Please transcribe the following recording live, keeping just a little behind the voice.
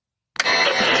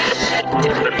Curse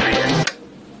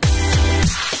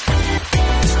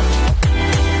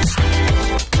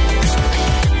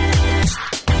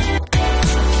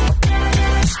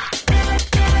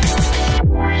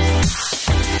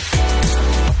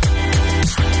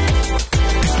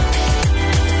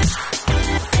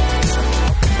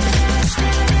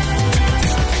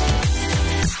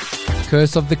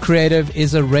of the Creative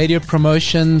is a radio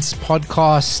promotions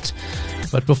podcast.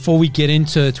 But before we get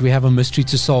into it, we have a mystery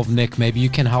to solve. Nick, maybe you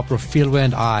can help Rafilwa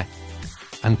and I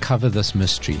uncover this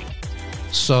mystery.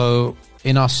 So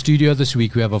in our studio this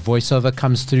week, we have a voiceover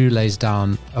comes through, lays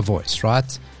down a voice,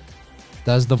 right?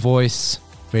 Does the voice,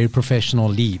 very professional,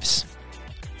 leaves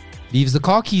the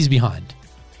car keys behind.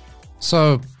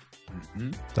 So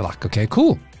they're like, okay,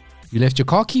 cool. You left your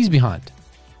car keys behind.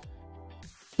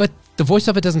 But the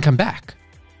voiceover doesn't come back.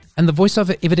 And the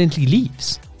voiceover evidently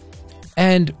leaves.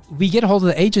 And we get a hold of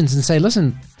the agents and say,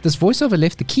 listen, this voiceover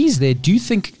left the keys there. Do you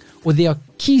think, or there are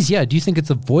keys here, do you think it's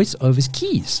the voiceover's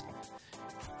keys?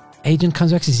 Agent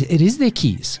comes back and says, it is their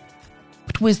keys.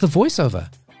 But where's the voiceover?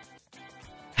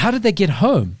 How did they get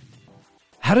home?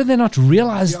 How did they not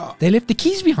realize they left the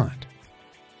keys behind?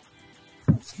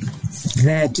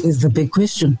 That is the big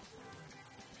question.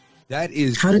 That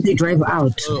is. How did they drive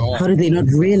out? How did they not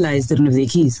realize they don't have their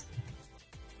keys?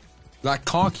 Like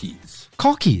car keys.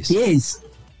 Car keys? Yes.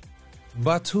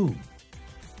 But who?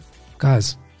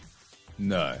 Guys.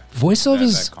 No.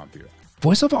 Voiceovers. That can't be right.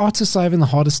 Voiceover artists are having the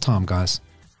hardest time, guys.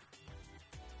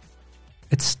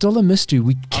 It's still a mystery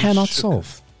we cannot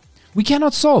solve. We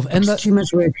cannot solve. And it's too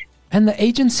much work. And the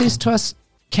agent says to us,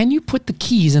 can you put the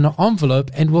keys in an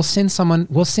envelope and we'll send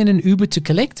an Uber to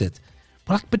collect it?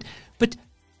 But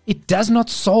it does not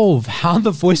solve how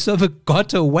the voiceover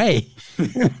got away.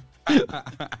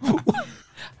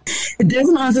 It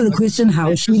doesn't answer the question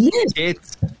how she left.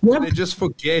 They just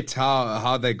forget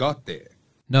how they got there.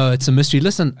 No, it's a mystery.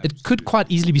 Listen, it could quite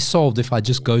easily be solved if I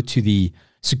just go to the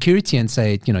security and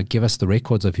say, give us the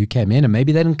records of who came in. And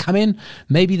maybe they didn't come in.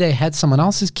 Maybe they had someone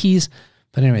else's keys.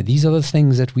 But anyway, these are the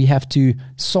things that we have to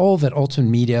solve at Ultimate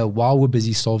Media while we're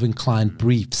busy solving client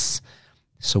briefs.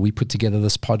 So we put together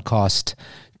this podcast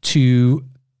to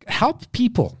help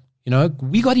people.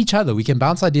 We got each other. We can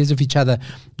bounce ideas off each other.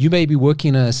 You may be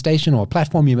working in a station or a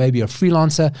platform. You may be a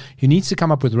freelancer who needs to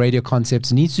come up with radio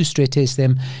concepts, needs to stress test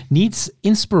them, needs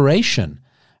inspiration.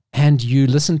 And you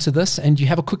listen to this and you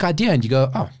have a quick idea and you go,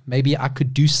 oh, maybe I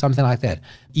could do something like that.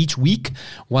 Each week,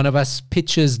 one of us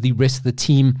pitches the rest of the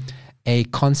team a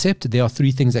concept. There are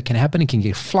 3 things that can happen. It can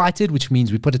get flighted, which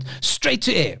means we put it straight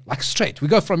to air, like straight. We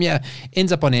go from here,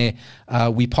 ends up on air,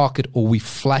 we park it or we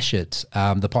flash it.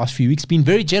 The past few weeks been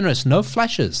very generous. No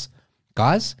flashes.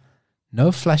 Guys,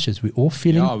 no flashes. We're all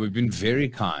feeling... Yeah, we've been very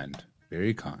kind.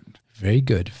 Very kind. Very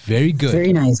good. Very good.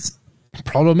 Very nice.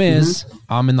 Problem is,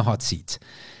 I'm in the hot seat.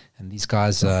 And these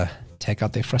guys take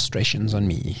out their frustrations on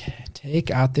me. Take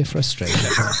out their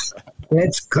frustrations.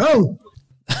 Let's go.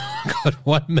 Got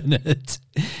 1 minute.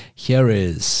 Here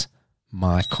is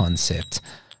my concept.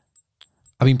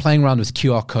 I've been playing around with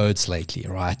QR codes lately,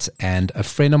 right? And a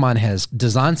friend of mine has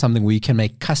designed something where you can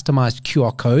make customized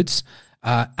QR codes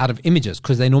out of images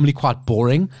because they're normally quite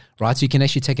boring, right? So you can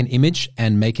actually take an image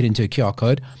and make it into a QR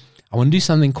code. I want to do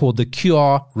something called the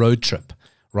QR road trip,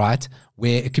 right?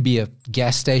 Where it could be a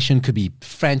gas station, could be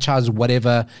franchise,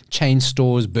 whatever, chain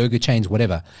stores, burger chains,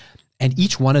 whatever. And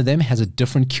each one of them has a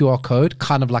different QR code,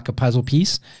 kind of like a puzzle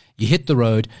piece. You hit the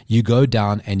road, you go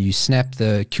down and you snap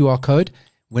the QR code.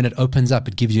 When it opens up,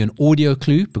 it gives you an audio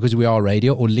clue because we are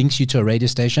radio, or links you to a radio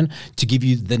station to give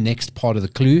you the next part of the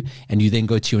clue. And you then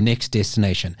go to your next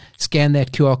destination. Scan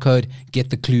that QR code, get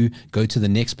the clue, go to the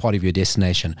next part of your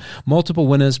destination. Multiple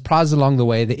winners, prizes along the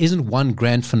way. There isn't one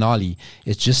grand finale.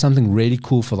 It's just something really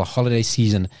cool for the holiday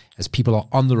season as people are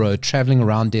on the road, traveling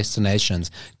around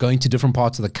destinations, going to different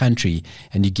parts of the country,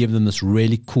 and you give them this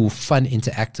really cool, fun,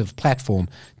 interactive platform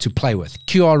to play with.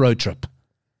 QR Road Trip.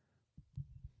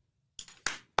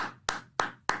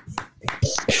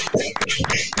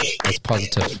 That's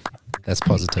positive. That's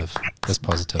positive. That's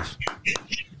positive.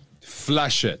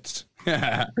 Flush it.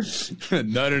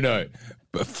 No.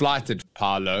 But flight it,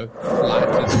 Paolo.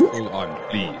 Flight it full on,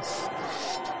 please.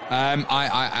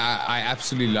 I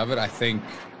absolutely love it. I think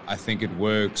it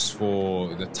works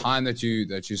for the time that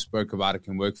you spoke about. It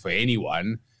can work for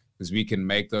anyone because we can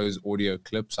make those audio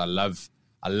clips. I love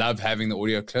having the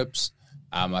audio clips.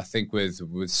 I think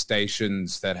with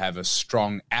stations that have a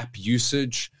strong app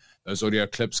usage, those audio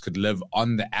clips could live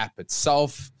on the app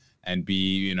itself and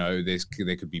be,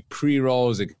 there could be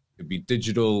pre-rolls, it could be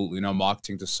digital,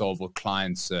 marketing to solve what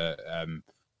clients,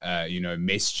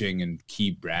 messaging and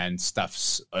key brand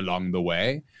stuffs along the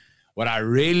way. what I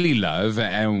really love,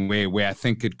 and where I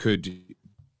think it could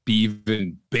be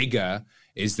even bigger,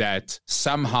 is that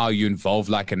somehow you involve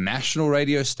like a national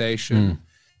radio station,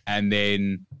 and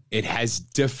then it has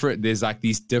there's like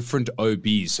these different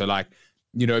OBs. So like,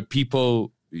 you know,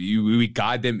 people, we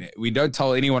guide them. We don't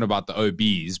tell anyone about the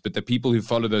OBs, but the people who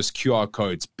follow those QR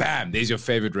codes, bam, there's your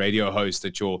favorite radio host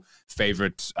at your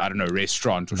favorite, I don't know,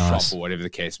 restaurant or shop or whatever the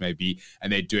case may be.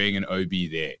 And they're doing an OB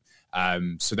there.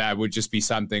 So that would just be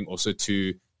something also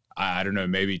to, I don't know,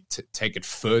 maybe take it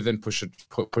further and push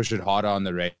it harder on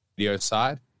the radio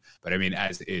side. But I mean,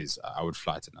 as is, I would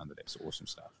fly to nonetheless. Awesome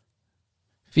stuff.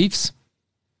 Feefs?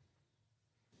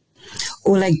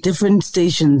 Or like different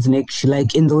stations, Nick,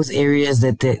 like in those areas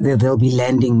that they'll be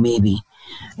landing maybe.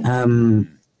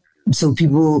 So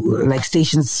people like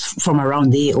stations from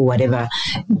around there or whatever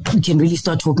can really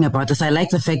start talking about this. I like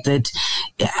the fact that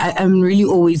I'm really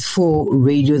always for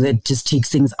radio that just takes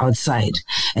things outside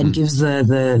and gives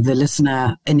the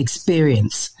listener an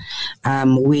experience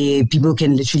where people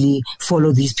can literally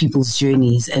follow these people's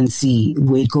journeys and see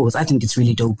where it goes. I think it's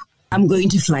really dope. I'm going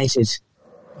to flight it.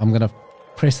 I'm going to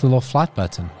press the little flight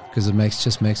button because it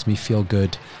just makes me feel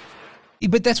good.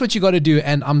 But that's what you got to do.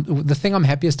 And the thing I'm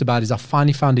happiest about is I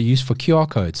finally found a use for QR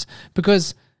codes,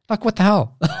 because like, what the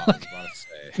hell?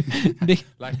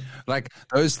 like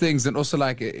those things, and also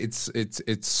like it's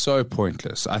so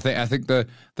pointless. I think the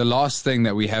last thing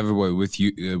that we have with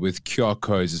QR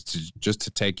codes is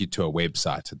to take you to a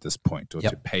website at this point, or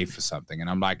to pay for something. And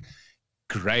I'm like,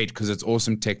 great, because it's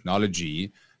awesome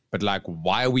technology, but like,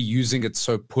 why are we using it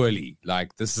so poorly?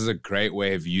 Like, this is a great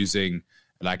way of using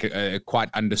like a quite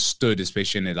understood,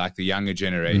 especially in like the younger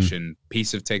generation,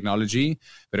 piece of technology,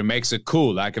 but it makes it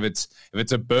cool. Like if it's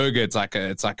a burger, it's like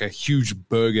a huge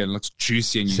burger and looks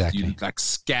juicy, and you like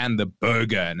scan the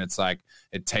burger and it's like,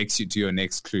 it takes you to your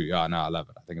next clue. Yeah, no, I love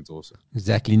it. I think it's awesome.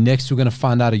 Exactly. Next, we're going to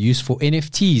find out a use for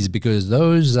NFTs, because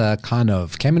those kind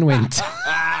of came and went.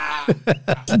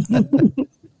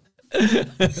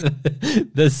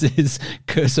 This is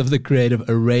Curse of the Creative,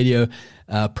 a radio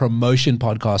promotion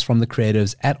podcast from the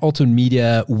creatives at Alton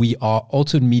Media. We are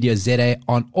Alton Media ZA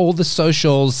on all the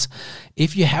socials.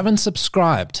 If you haven't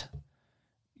subscribed,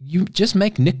 you just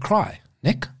make Nick cry.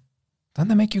 Nick, don't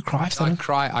they make you cry?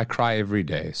 I cry every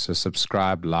day. So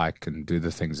subscribe, like, and do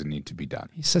the things that need to be done.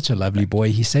 He's such a lovely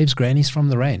boy. He saves grannies from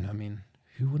the rain. I mean,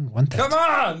 who wouldn't want that? Come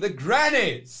on, the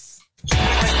grannies.